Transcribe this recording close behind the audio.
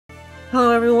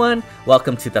Hello everyone,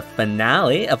 welcome to the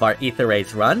finale of our Aether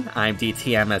Raids run. I'm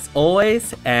DTM as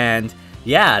always, and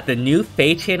yeah, the new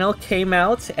FEH channel came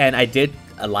out and I did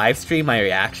a live stream my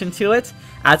reaction to it.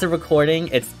 As of recording,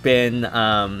 it's been,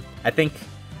 I think,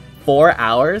 4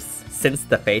 hours since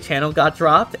the FEH channel got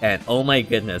dropped, and oh my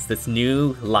goodness, this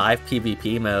new live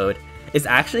PvP mode is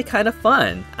actually kind of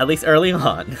fun, at least early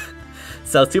on.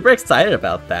 So super excited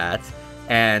about that,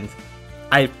 and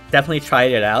I definitely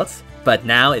tried it out. But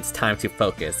now it's time to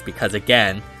focus, because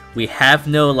again, we have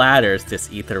no ladders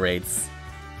this Aether Raids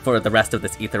for the rest of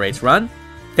this Aether Raids run.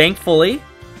 Thankfully,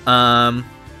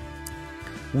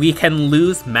 we can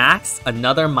lose max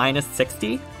another minus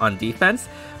 60 on defense,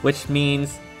 which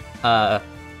means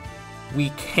we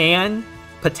can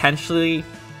potentially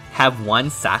have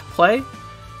 1 sack play,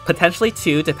 potentially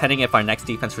 2 depending if our next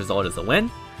defense result is a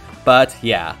win. But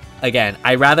yeah, again,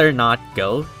 I'd rather not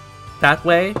go that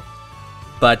way.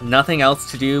 But nothing else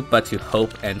to do but to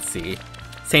hope and see.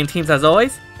 Same teams as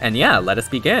always, and yeah, let us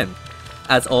begin.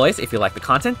 As always, if you like the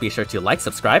content, be sure to like,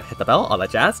 subscribe, hit the bell, all that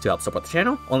jazz to help support the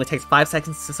channel. Only takes 5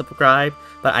 seconds to subscribe,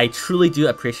 but I truly do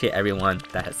appreciate everyone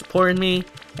that has supported me,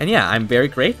 and yeah, I'm very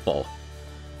grateful.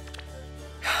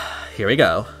 Here we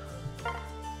go.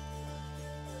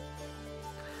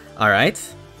 Alright,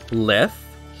 Lif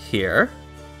here.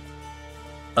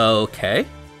 Okay.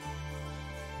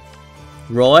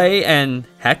 Roy and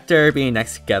Hector being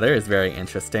next together is very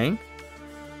interesting.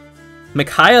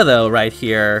 Micaiah, though, right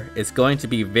here is going to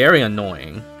be very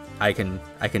annoying. I can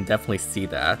definitely see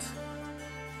that.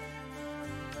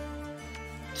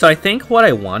 So I think what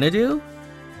I want to do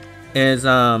is,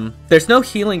 there's no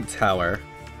healing tower.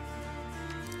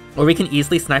 Or we can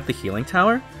easily snipe the healing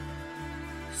tower.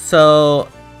 So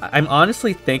I'm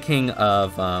honestly thinking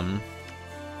of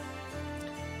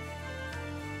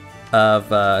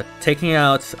taking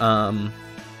out,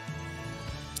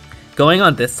 going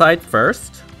on this side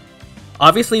first.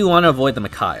 Obviously we want to avoid the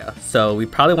Micaiah, so we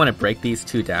probably want to break these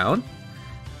 2 down.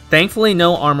 Thankfully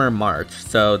no armor march,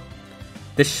 so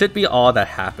this should be all that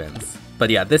happens. But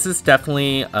yeah, this is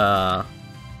definitely a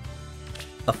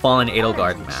fallen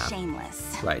Edelgard map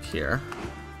right here.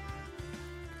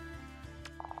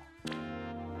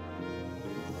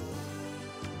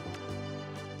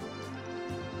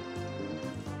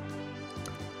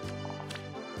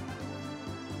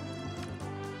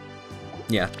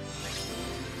 Yeah.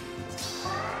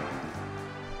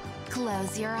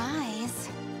 Close your eyes.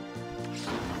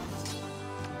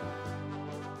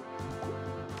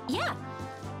 Yeah.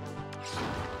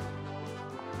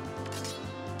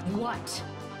 What?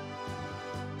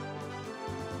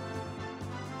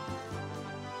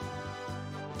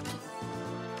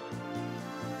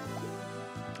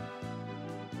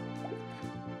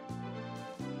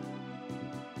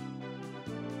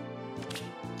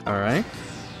 All right.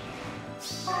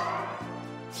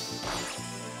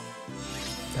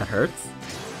 That hurts.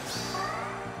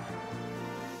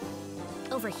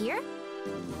 Over here?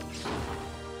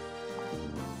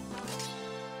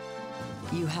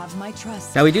 You have my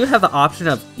trust. Now we do have the option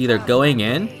of either going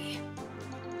in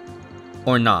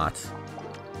or not.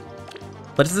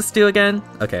 What does this do again?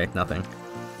 Okay, nothing.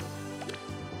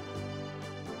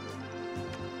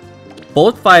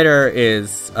 Bolt Fighter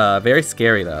is very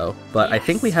scary though, but I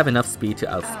think we have enough speed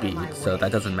to outspeed, so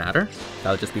that doesn't matter.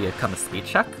 That'll just become a speed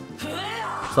check.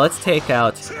 So let's take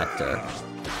out Hector.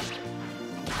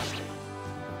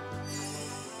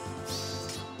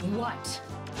 What?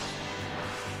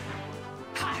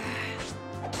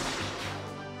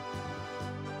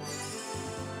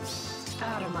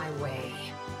 Out of my way.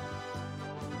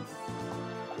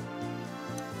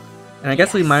 And I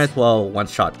guess we might as well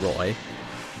one-shot Roy.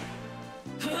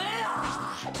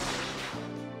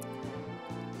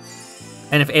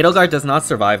 And if Edelgard does not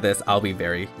survive this, I'll be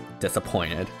very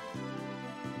disappointed.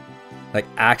 Like,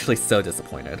 actually so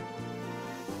disappointed.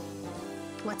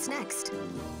 What's next?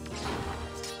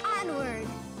 Onward.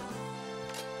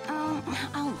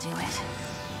 I'll do it.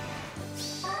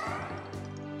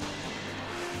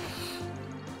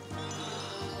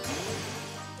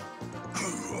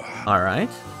 Alright.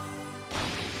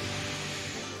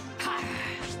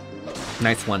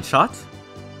 Nice one shot.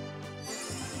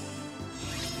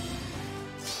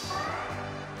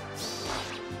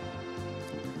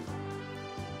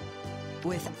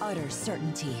 With utter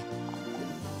certainty.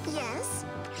 Yes?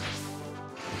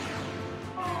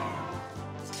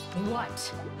 What?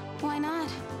 Why not?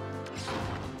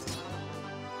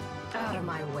 Out of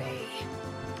my way.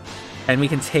 And we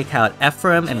can take out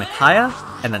Ephraim and Micaiah,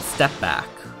 and then step back.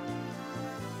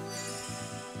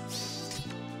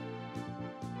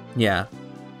 Yeah.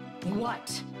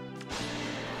 What?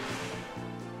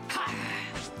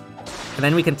 And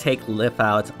then we can take Lif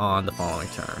out on the following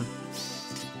turn.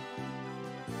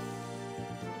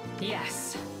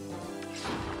 Yes.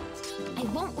 I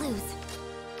won't lose.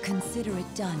 Consider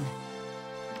it done.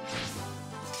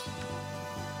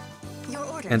 Your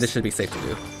orders. And this should be safe to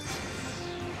do.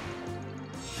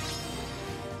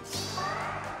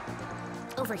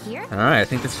 Over here? Alright, I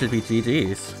think this should be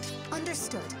GG's.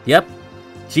 Understood. Yep.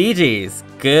 GG's.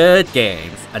 Good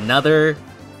games. Another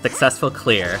successful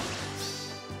clear.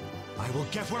 I will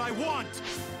get what I want!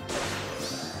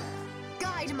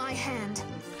 Guide my hand.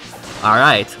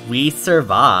 Alright, we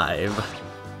survive.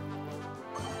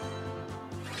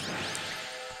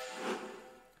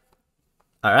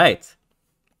 Alright.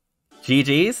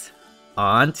 GG's.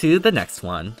 On to the next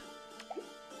one.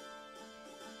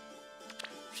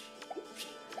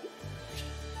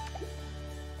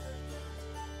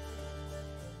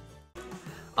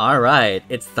 Alright,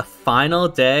 it's the final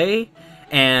day,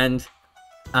 and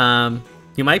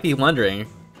you might be wondering,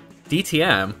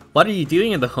 DTM, what are you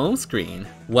doing in the home screen?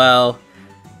 Well,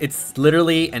 it's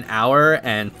literally an hour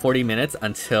and 40 minutes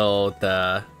until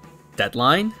the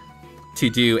deadline to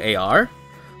do AR,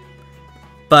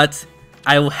 but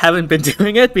I haven't been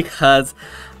doing it because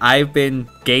I've been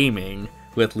gaming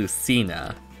with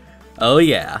Lucina. Oh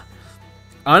yeah.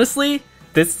 Honestly,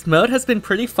 this mode has been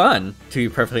pretty fun, to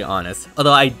be perfectly honest,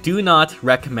 although I do not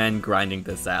recommend grinding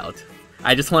this out.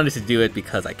 I just wanted to do it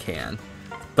because I can.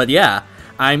 But yeah,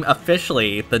 I'm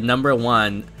officially the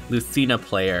 #1 Lucina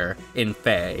player in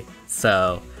FEH,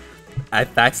 so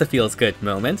that's a feels good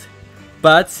moment.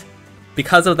 But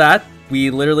because of that,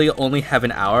 we literally only have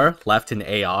an hour left in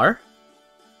AR.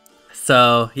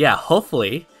 So yeah,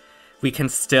 hopefully we can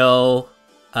still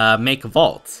make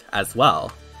vaults as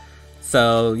well.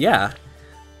 So yeah.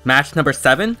 Match number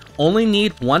 7, only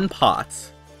need 1 pot.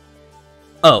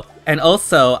 Oh, and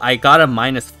also I got a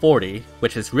 -40,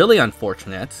 which is really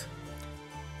unfortunate.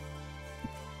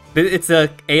 It's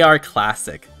a AR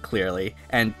classic, clearly,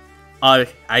 and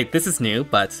this is new,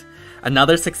 but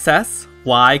another success?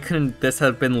 Why couldn't this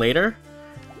have been later?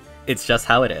 It's just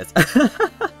how it is.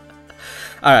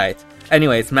 Alright,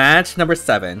 anyways, match number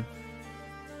 7.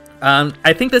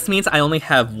 I think this means I only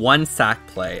have 1 sack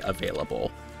play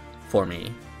available for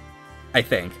me. I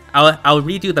think. I'll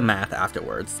redo the math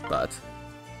afterwards, but...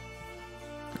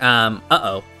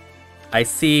 uh-oh. I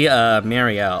see,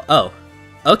 Marianne. Oh,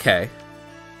 okay.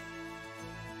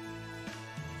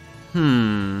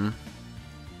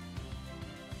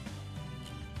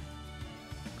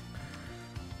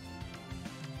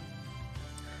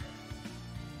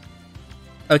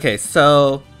 Okay,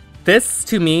 so this,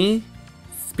 to me,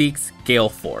 speaks Gale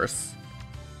Force.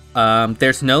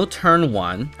 There's no turn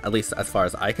 1, at least as far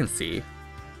as I can see.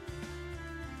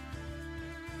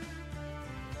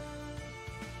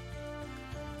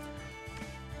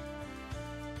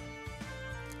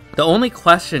 The only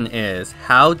question is,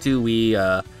 how do we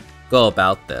go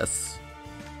about this?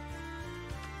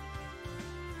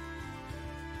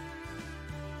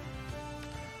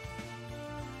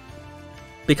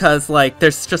 Because, like,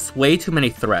 there's just way too many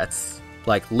threats.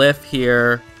 Like, Lif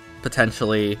here,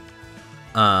 potentially.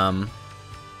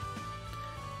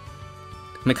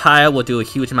 Micaiah will do a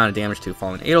huge amount of damage to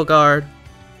fallen Edelgard.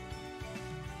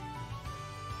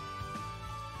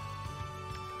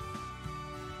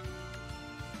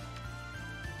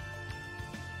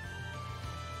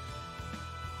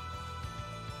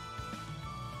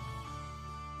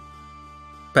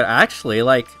 But actually,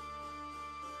 like...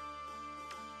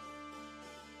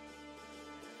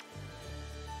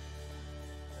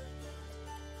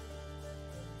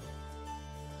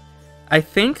 I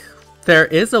think there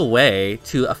is a way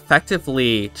to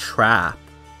effectively trap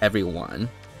everyone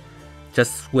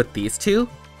just with these two.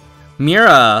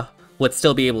 Mira would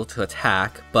still be able to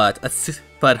attack, but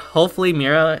hopefully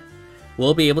Mira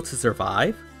will be able to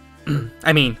survive.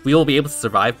 I mean, we will be able to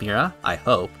survive Mira, I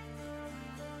hope.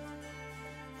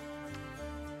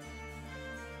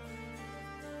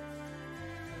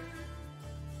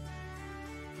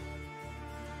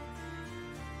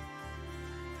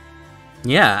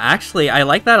 Yeah, actually, I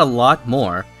like that a lot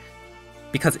more.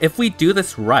 Because if we do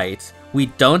this right, we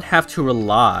don't have to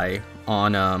rely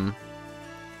on,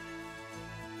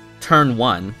 turn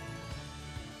 1.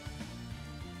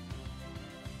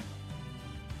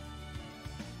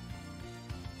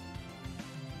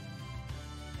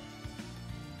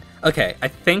 Okay, I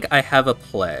think I have a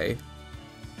play.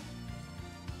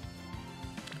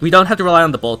 We don't have to rely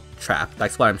on the bolt trap,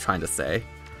 that's what I'm trying to say.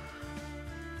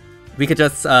 We could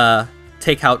just,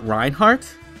 take out Reinhardt,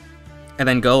 and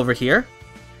then go over here,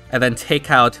 and then take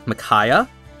out Micaiah,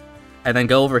 and then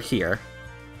go over here.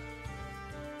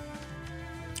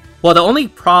 Well, the only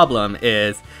problem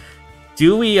is,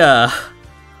 do we,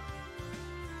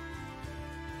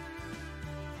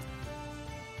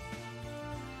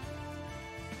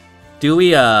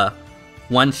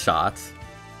 one-shot?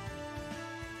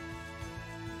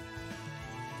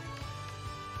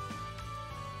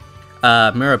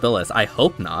 Mirabilis, I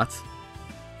hope not.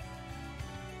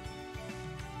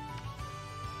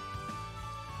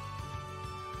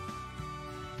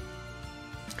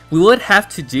 We would have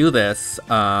to do this,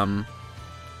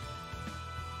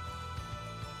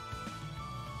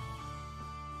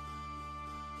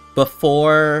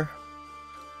 before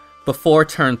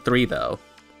turn 3 though,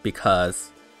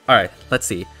 because, alright, let's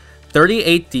see.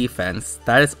 38 defense,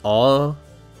 that is all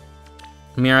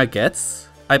Mira gets,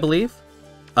 I believe.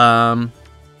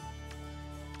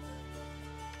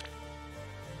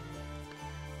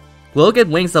 We'll get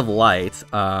Wings of Light,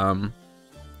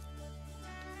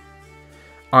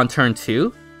 on turn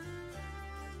 2.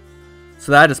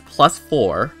 So that is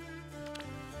 +4.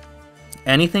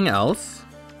 Anything else?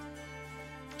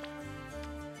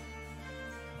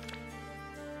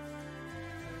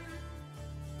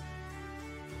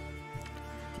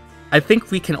 I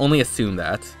think we can only assume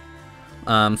that.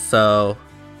 So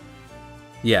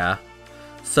yeah.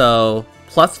 So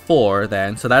 +4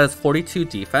 then. So that is 42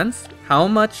 defense. How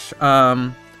much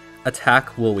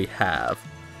attack will we have?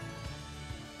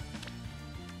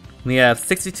 We have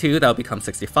 62, that'll become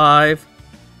 65.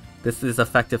 This is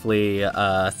effectively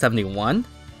 71.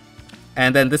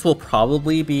 And then this will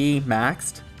probably be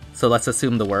maxed, so let's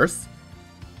assume the worst.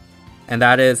 And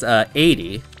that is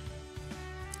 80.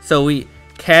 So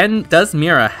does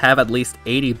Mira have at least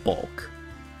 80 bulk?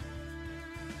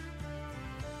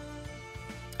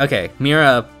 Okay,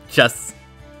 Mira just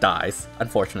dies,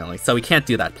 unfortunately, so we can't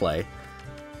do that play.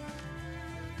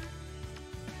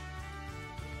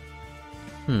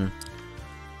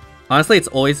 Honestly, it's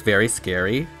always very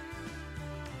scary.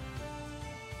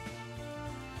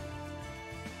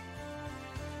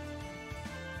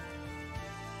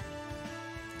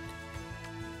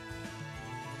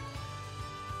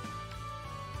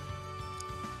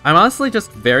 I'm honestly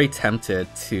just very tempted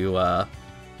to,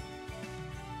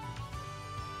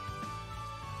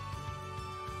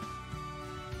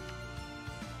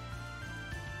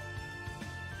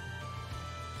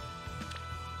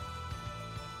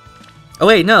 Oh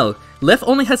wait, no. Lif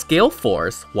only has Gale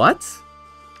Force. What?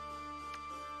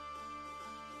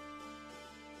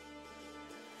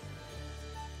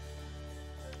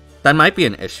 That might be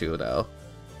an issue, though.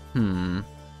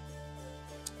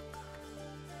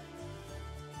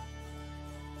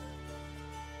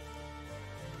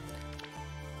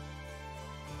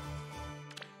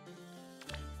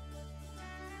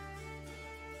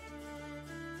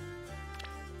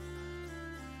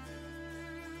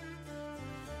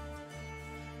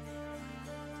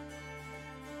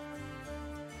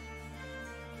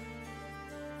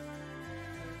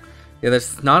 Yeah,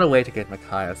 there's not a way to get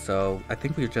Micaiah, so I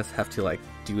think we just have to, like,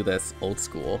 do this old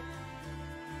school.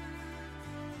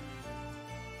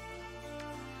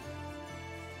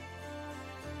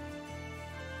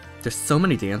 There's so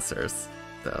many dancers,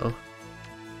 though.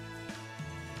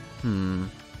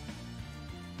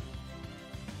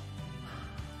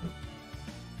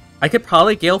 I could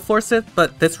probably Gale Force it,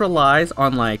 but this relies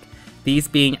on, like, these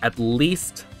being at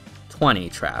least 20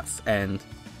 traps, and...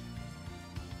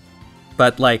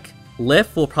 But, like...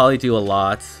 Lif will probably do a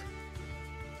lot.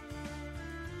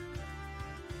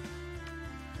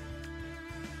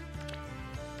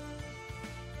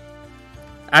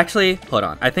 Actually, hold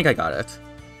on. I think I got it.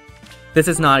 This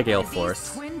is not a Gale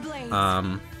Force.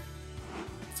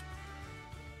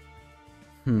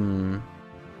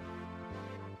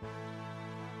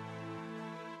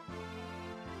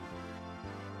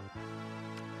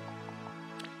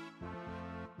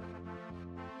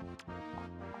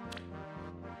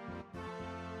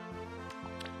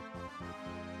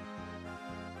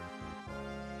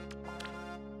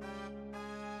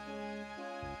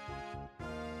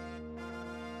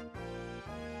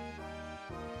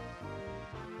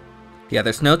 Yeah,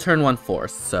 there's no turn 1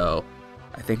 force, so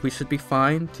I think we should be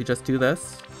fine to just do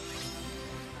this.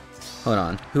 Hold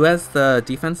on, who has the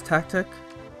defense tactic?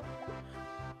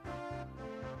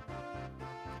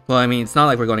 Well, I mean, it's not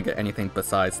like we're going to get anything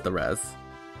besides the res.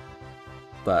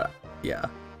 But, yeah.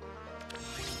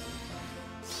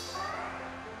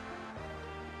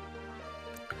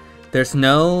 There's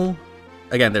no...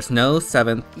 Again, there's no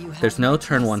 7th, there's no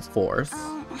turn 1 force.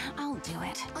 I'll do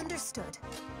it. Understood.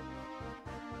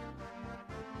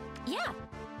 Yeah.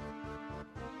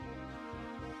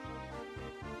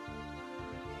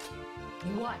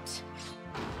 What?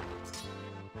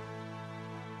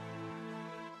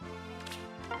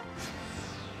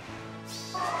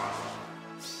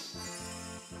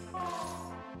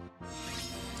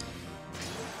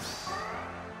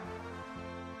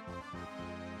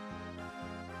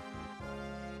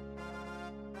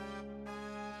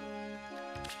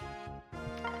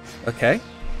 Okay.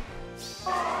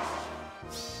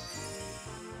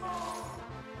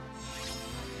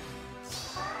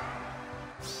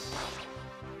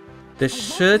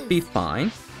 This should be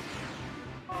fine.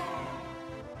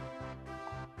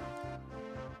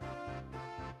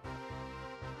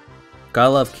 Gotta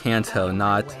love Kanto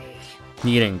not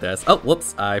needing this. Oh,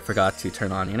 whoops, I forgot to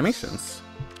turn on animations.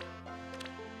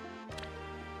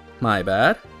 My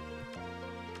bad.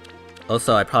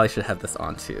 Also, I probably should have this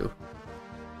on too.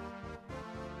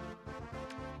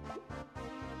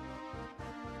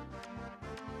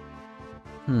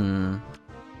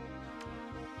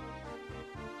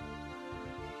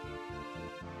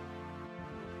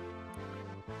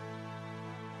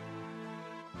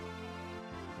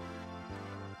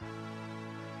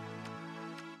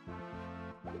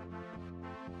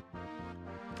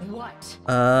 What?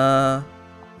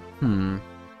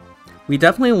 We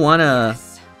definitely want to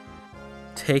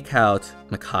take out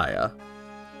Micaiah.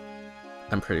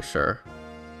 I'm pretty sure.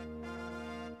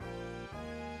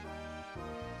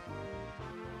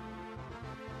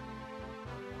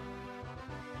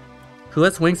 Who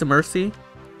has Wings of Mercy?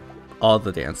 All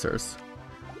the dancers.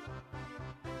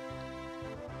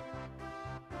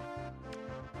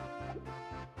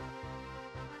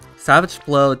 Savage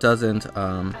Blow doesn't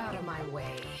Out of my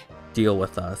way. deal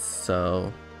with us,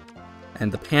 so...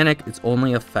 And the panic is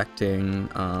only affecting,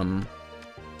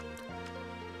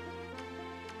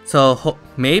 so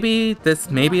maybe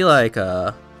this, maybe like,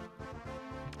 I'm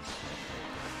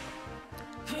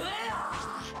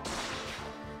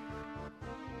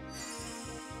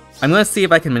gonna see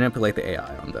if I can manipulate the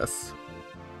AI on this.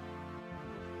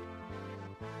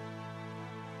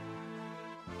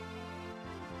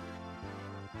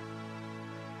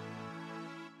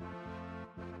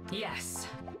 Yes.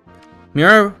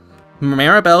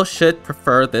 Maribel should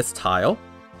prefer this tile,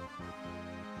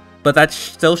 but that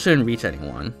still shouldn't reach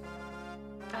anyone.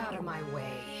 Out of my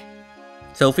way.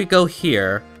 So if we go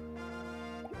here,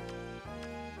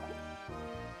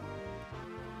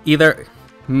 either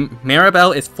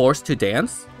Maribel is forced to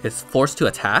dance, is forced to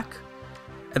attack,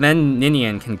 and then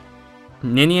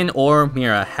Ninian or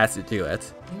Mira has to do it.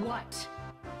 What?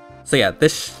 So yeah,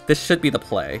 this should be the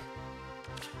play.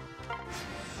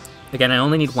 Again, I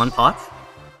only need one pot.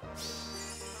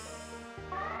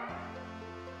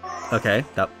 Okay,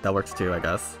 that works too, I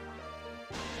guess.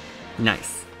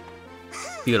 Nice.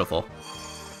 Beautiful.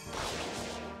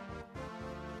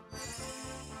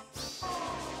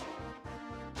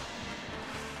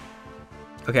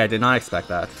 Okay, I did not expect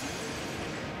that.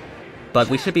 But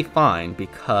we should be fine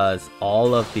because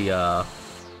all of the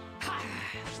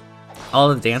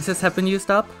dances have been used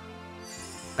up,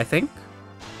 I think.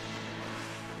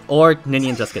 Or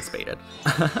Ninian just gets baited.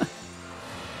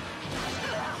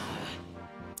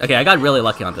 Okay, I got really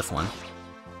lucky on this one.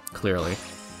 Clearly.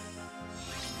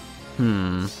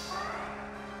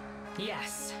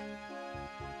 Yes.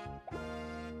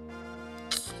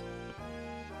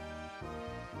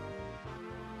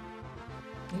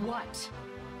 What?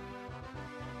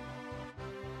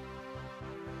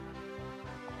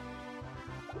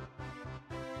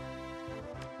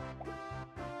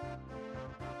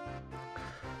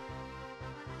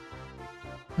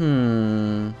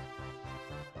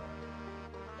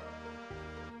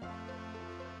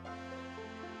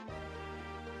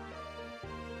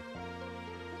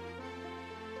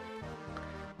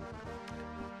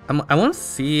 I want to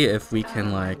see if we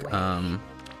can like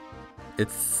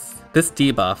this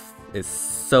debuff is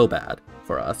so bad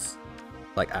for us,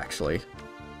 like actually.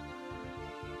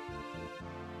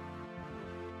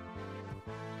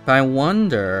 But I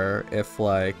wonder if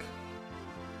like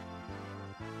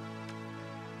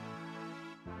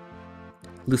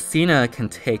Lucina can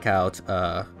take out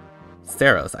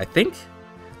Steros. I think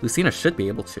Lucina should be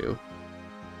able to,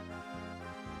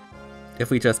 if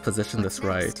we just position this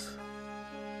right.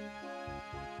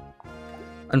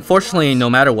 Unfortunately, no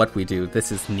matter what we do, this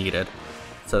is needed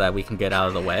so that we can get out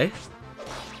of the way.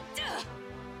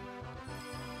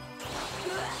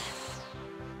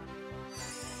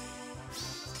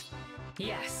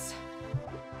 Yes.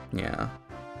 Yeah.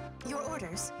 Your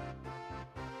orders.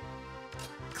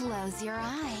 Close your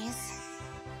eyes.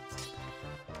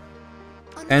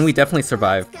 And we definitely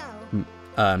survived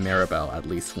Maribel at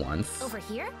least once. Over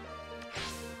here?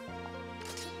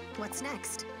 What's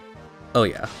next? Oh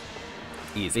yeah.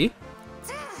 Easy.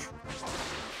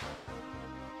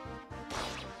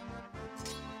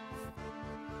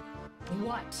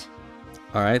 What?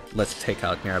 Alright, let's take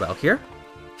out Maribel here.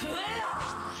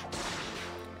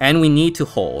 And we need to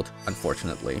hold,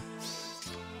 unfortunately.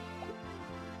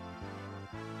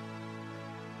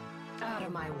 Out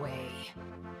of my way.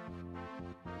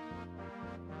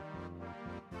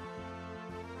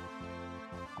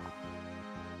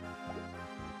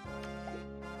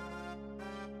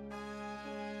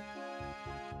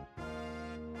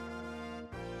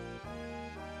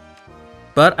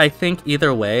 But I think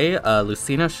either way,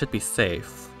 Lucina should be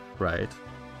safe, right?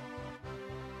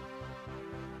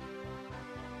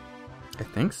 I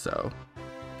think so.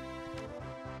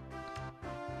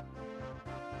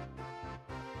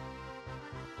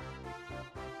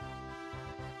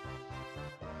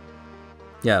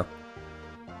 Yeah.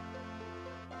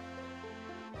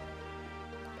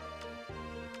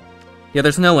 Yeah,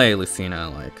 there's no way Lucina,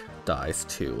 like, dies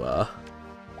to,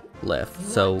 lift,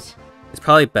 so it's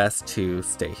probably best to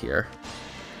stay here.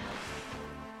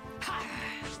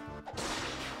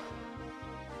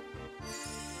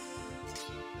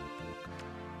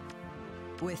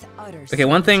 With utter Okay,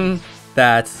 one thing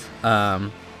that,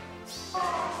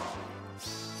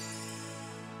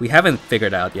 we haven't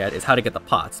figured out yet is how to get the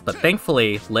pots, but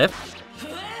thankfully, lift.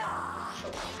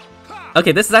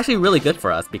 Okay, this is actually really good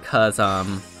for us because,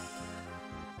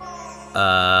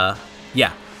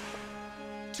 yeah.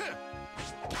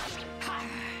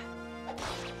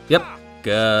 Yep.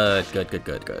 Good, good, good,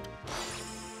 good, good.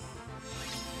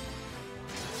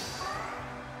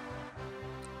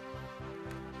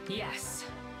 Yes.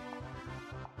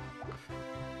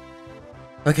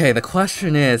 Okay, the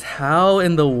question is, how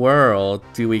in the world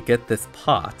do we get this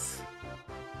pot?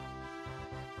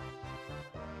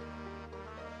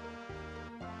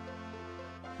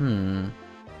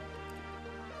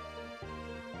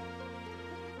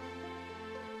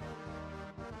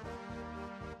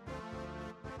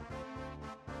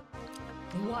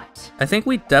 What? I think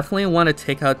we definitely want to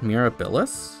take out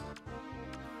Mirabilis.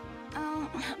 I'll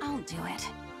do it.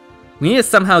 We need to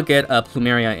somehow get a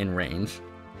Plumeria in range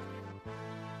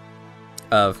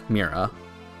of Mira.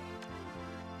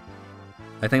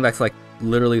 I think that's like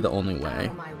literally the only way. Out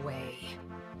of my way.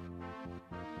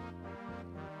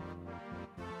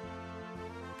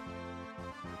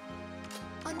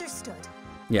 Understood.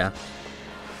 Yeah.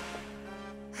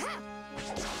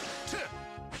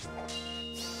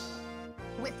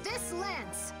 With this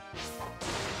lance.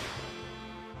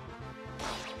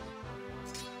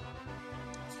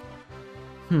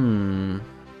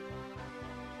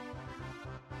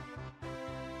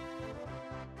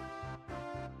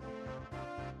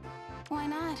 Why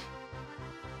not?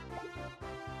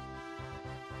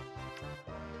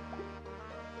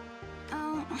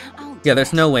 I'll do Yeah,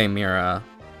 there's it. no way Mira.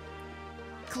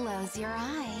 Close your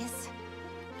eyes.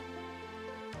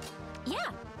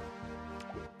 Yeah.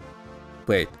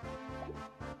 Wait.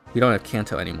 We don't have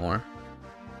Kanto anymore.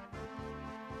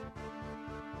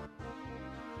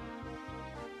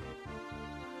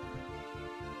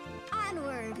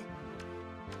 Onward.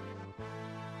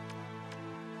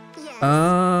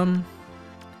 Yes.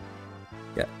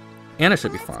 Yeah. Anna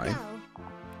should be Let's fine. go.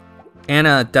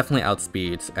 Anna definitely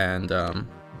outspeeds, and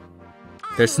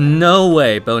there's no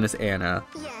way bonus Anna.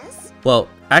 Yes. Well,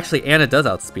 actually Anna does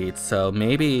outspeed, so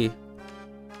maybe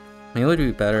it would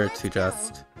be better to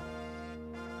just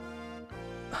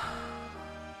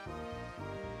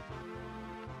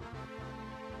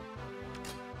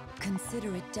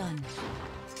Consider it done.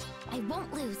 I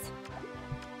won't lose.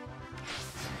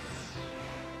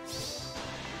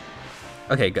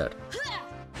 Okay, good.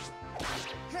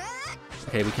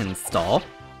 Okay, we can stall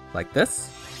like this.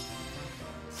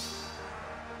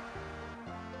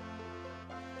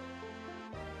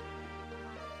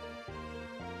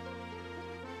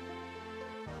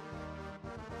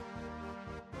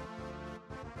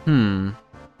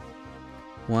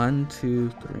 One, two,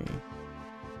 three.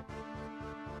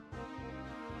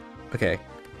 Okay.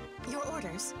 Your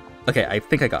orders. Okay, I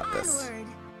think I got this. Onward.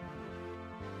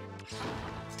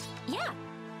 Yeah.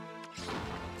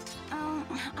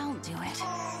 I'll do it.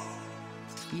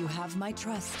 You have my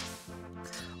trust.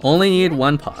 Only need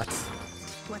one pot.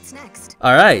 What's next?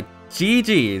 Alright,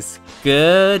 GG's.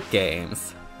 Good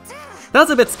games. That was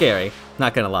a bit scary,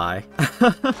 not gonna lie.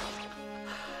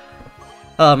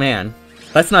 Oh man,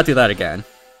 let's not do that again.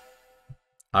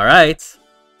 Alright.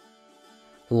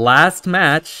 Last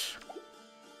match.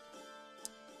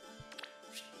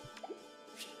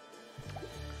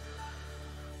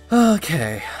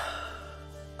 Okay.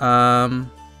 Do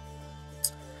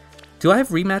I have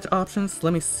rematch options?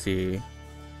 Let me see.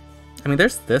 I mean,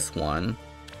 there's this one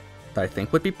that I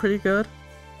think would be pretty good.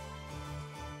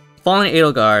 Falling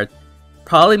Edelgard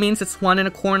probably means it's one in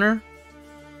a corner.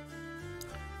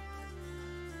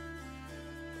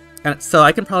 And so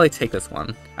I can probably take this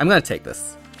one. I'm gonna take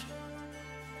this.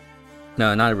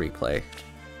 No, not a replay.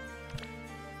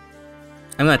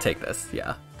 I'm gonna take this,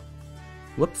 yeah.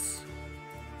 Whoops.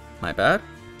 My bad.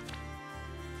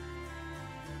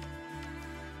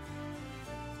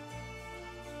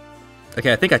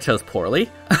 Okay, I think I chose poorly.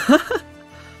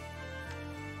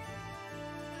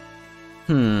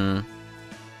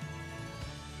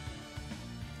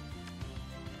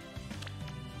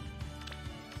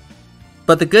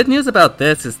 But the good news about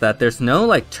this is that there's no,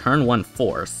 like, turn 1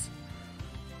 force.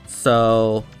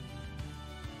 So...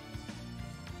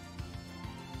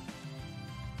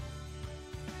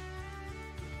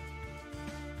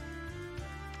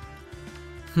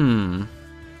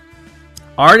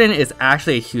 Arden is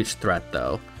actually a huge threat,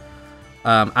 though.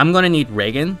 I'm gonna need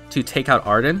Reagan to take out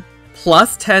Arden.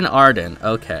 Plus 10 Arden,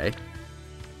 okay.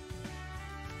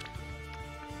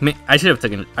 I should have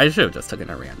just taken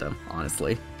a random,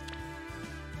 honestly.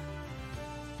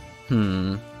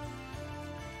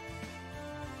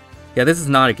 Yeah, this is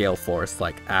not a Gale Force,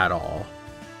 like, at all.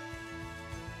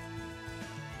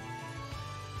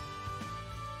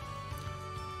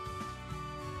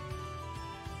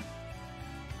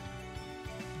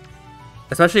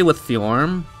 Especially with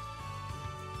Fjorm.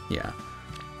 Yeah.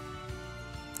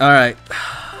 Alright.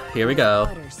 Here we go.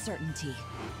 Utter certainty.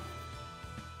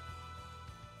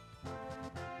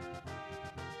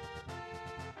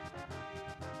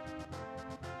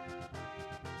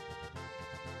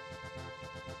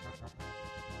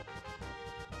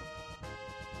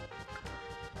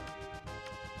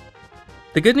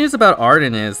 The good news about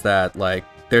Arden is that, like,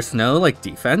 there's no, like,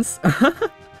 defense.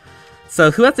 So,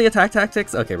 who has the attack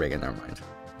tactics? Okay, Reagan, never mind.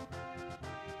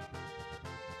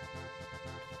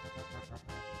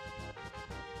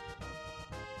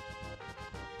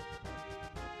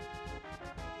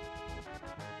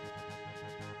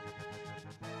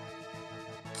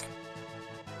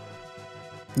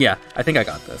 Yeah, I think I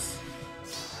got this.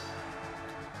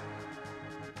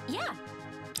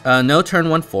 Yeah. No turn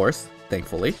 1 force,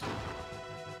 thankfully.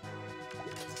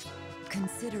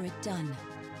 Consider it done.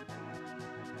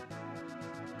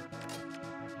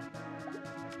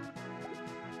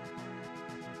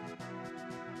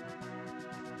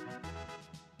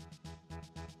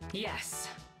 Yes.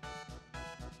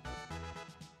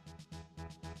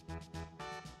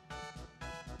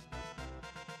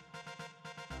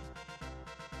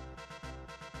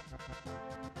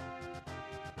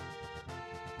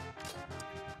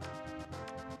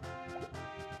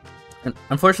 And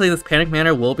unfortunately, this Panic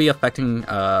Manor will be affecting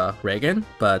Reagan,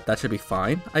 but that should be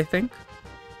fine, I think.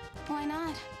 Why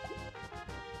not?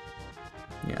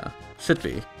 Yeah, should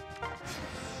be.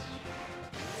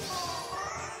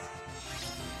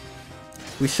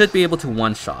 We should be able to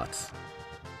one-shot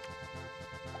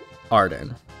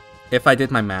Arden, if I did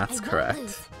my maths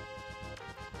correct.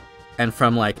 And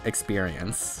from, like,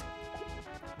 experience.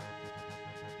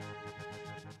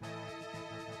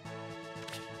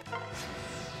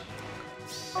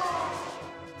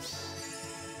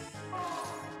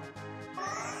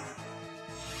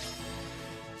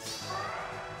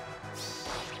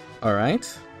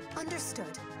 Alright. Understood.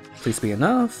 Please be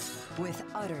enough. With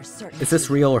utter certainty. Is this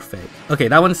real or fake? Okay,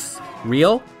 that one's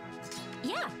real,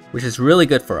 Yeah. which is really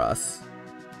good for us.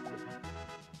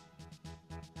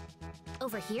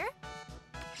 Over here?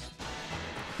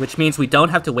 Which means we don't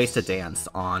have to waste a dance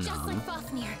on, Just like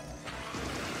Fafnir.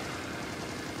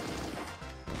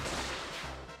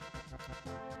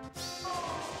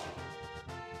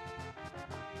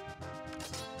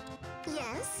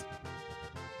 Yes.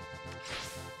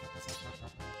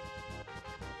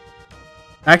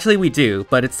 Actually, we do,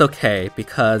 but it's okay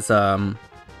because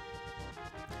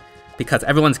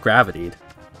everyone's gravitied.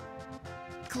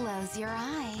 Close your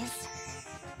eyes.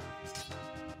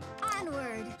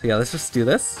 Onward. So yeah, let's just do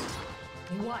this.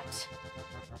 What?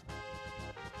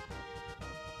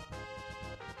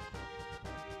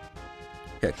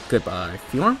 Okay, goodbye,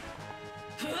 Fjorm.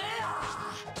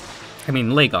 I mean,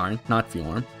 Legarn, not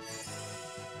Fjorm.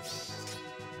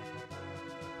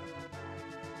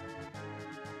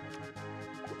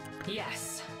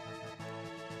 Yes.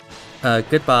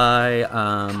 Goodbye,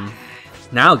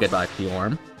 now goodbye,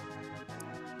 Fjorm.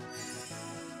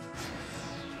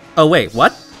 Oh wait,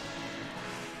 what?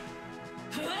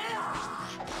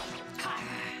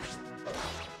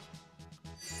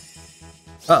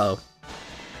 Uh-oh.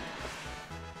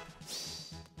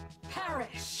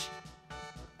 Perish.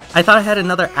 I thought I had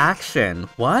another action.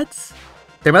 What?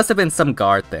 There must have been some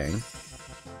guard thing.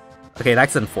 Okay,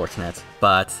 that's unfortunate,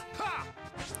 but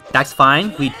that's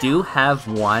fine. We do have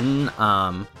one,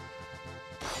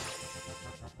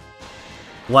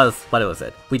 what was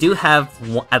it? We do have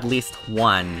at least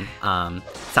one,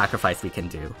 sacrifice we can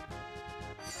do.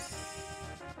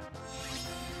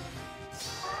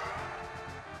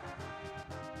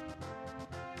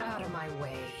 Out of my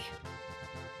way.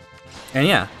 And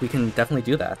yeah, we can definitely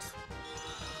do that.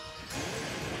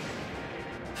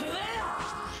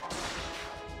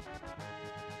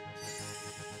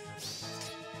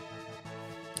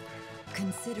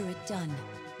 Consider it done.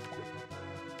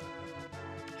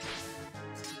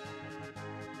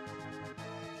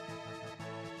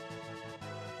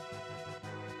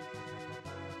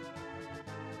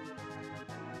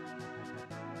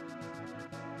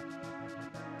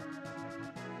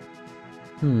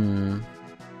 1,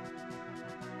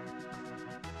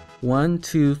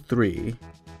 2, 3.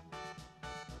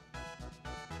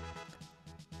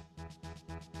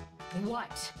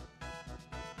 What?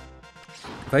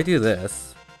 If I do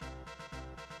this...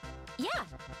 Yeah.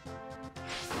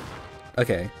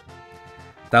 Okay.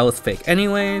 That was fake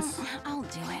anyways. I'll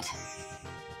do it.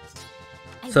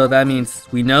 So that means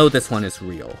we know this one is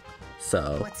real.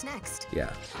 So, What's next?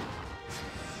 yeah.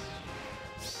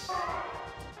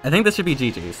 I think this should be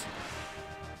GG's.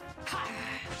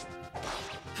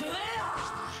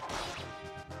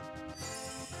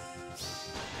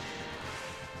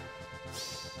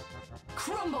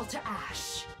 Crumble to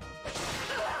ash.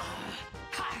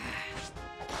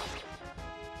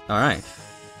 Alright.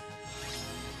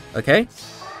 Okay.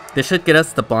 This should get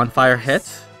us the bonfire hit.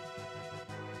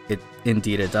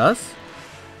 Indeed it does.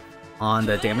 On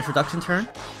the damage reduction turn.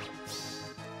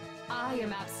 I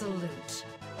am absolute.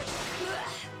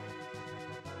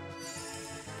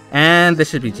 And this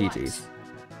should be GG's.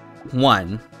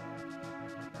 1.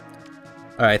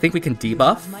 Alright, I think we can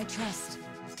debuff. My trust.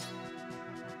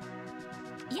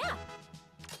 Yeah.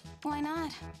 Why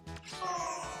not?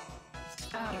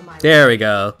 Out of my There we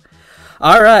go.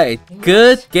 Alright,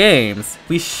 good games.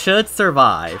 We should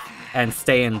survive and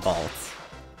stay in vaults.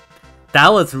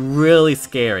 That was really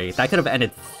scary. That could have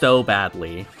ended so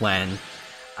badly when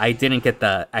I didn't get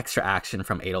the extra action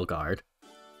from Edelgard.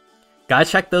 Gotta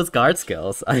check those guard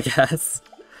skills, I guess.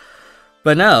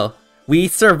 But no, we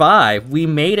survived. We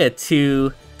made it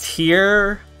to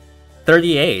tier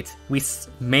 38. We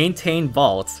maintained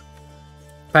vault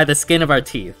by the skin of our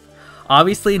teeth.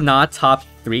 Obviously not top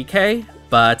 3k,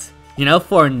 but you know,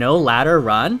 for a no ladder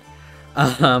run,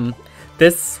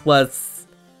 this was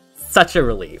such a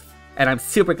relief. And I'm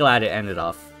super glad it ended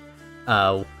off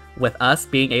with us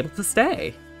being able to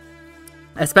stay.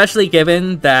 Especially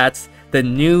given that the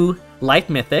new Life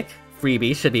Mythic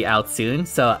freebie should be out soon,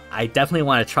 so I definitely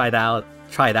want to try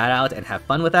that out and have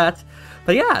fun with that.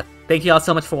 But yeah, thank you all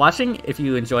so much for watching. If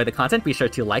you enjoy the content, be sure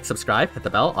to like, subscribe, hit the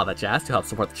bell, all that jazz to help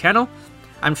support the channel.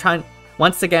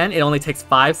 Once again, it only takes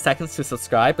 5 seconds to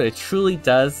subscribe, but it truly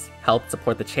does help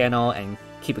support the channel and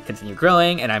keep it continue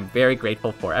growing, and I'm very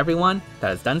grateful for everyone that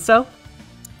has done so.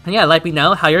 And yeah, let me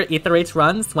know how your Aether Rates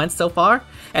runs went so far,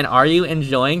 and are you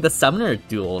enjoying the Summoner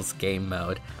Duels game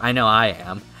mode? I know I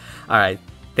am. Alright,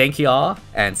 thank you all,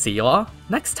 and see you all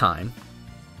next time.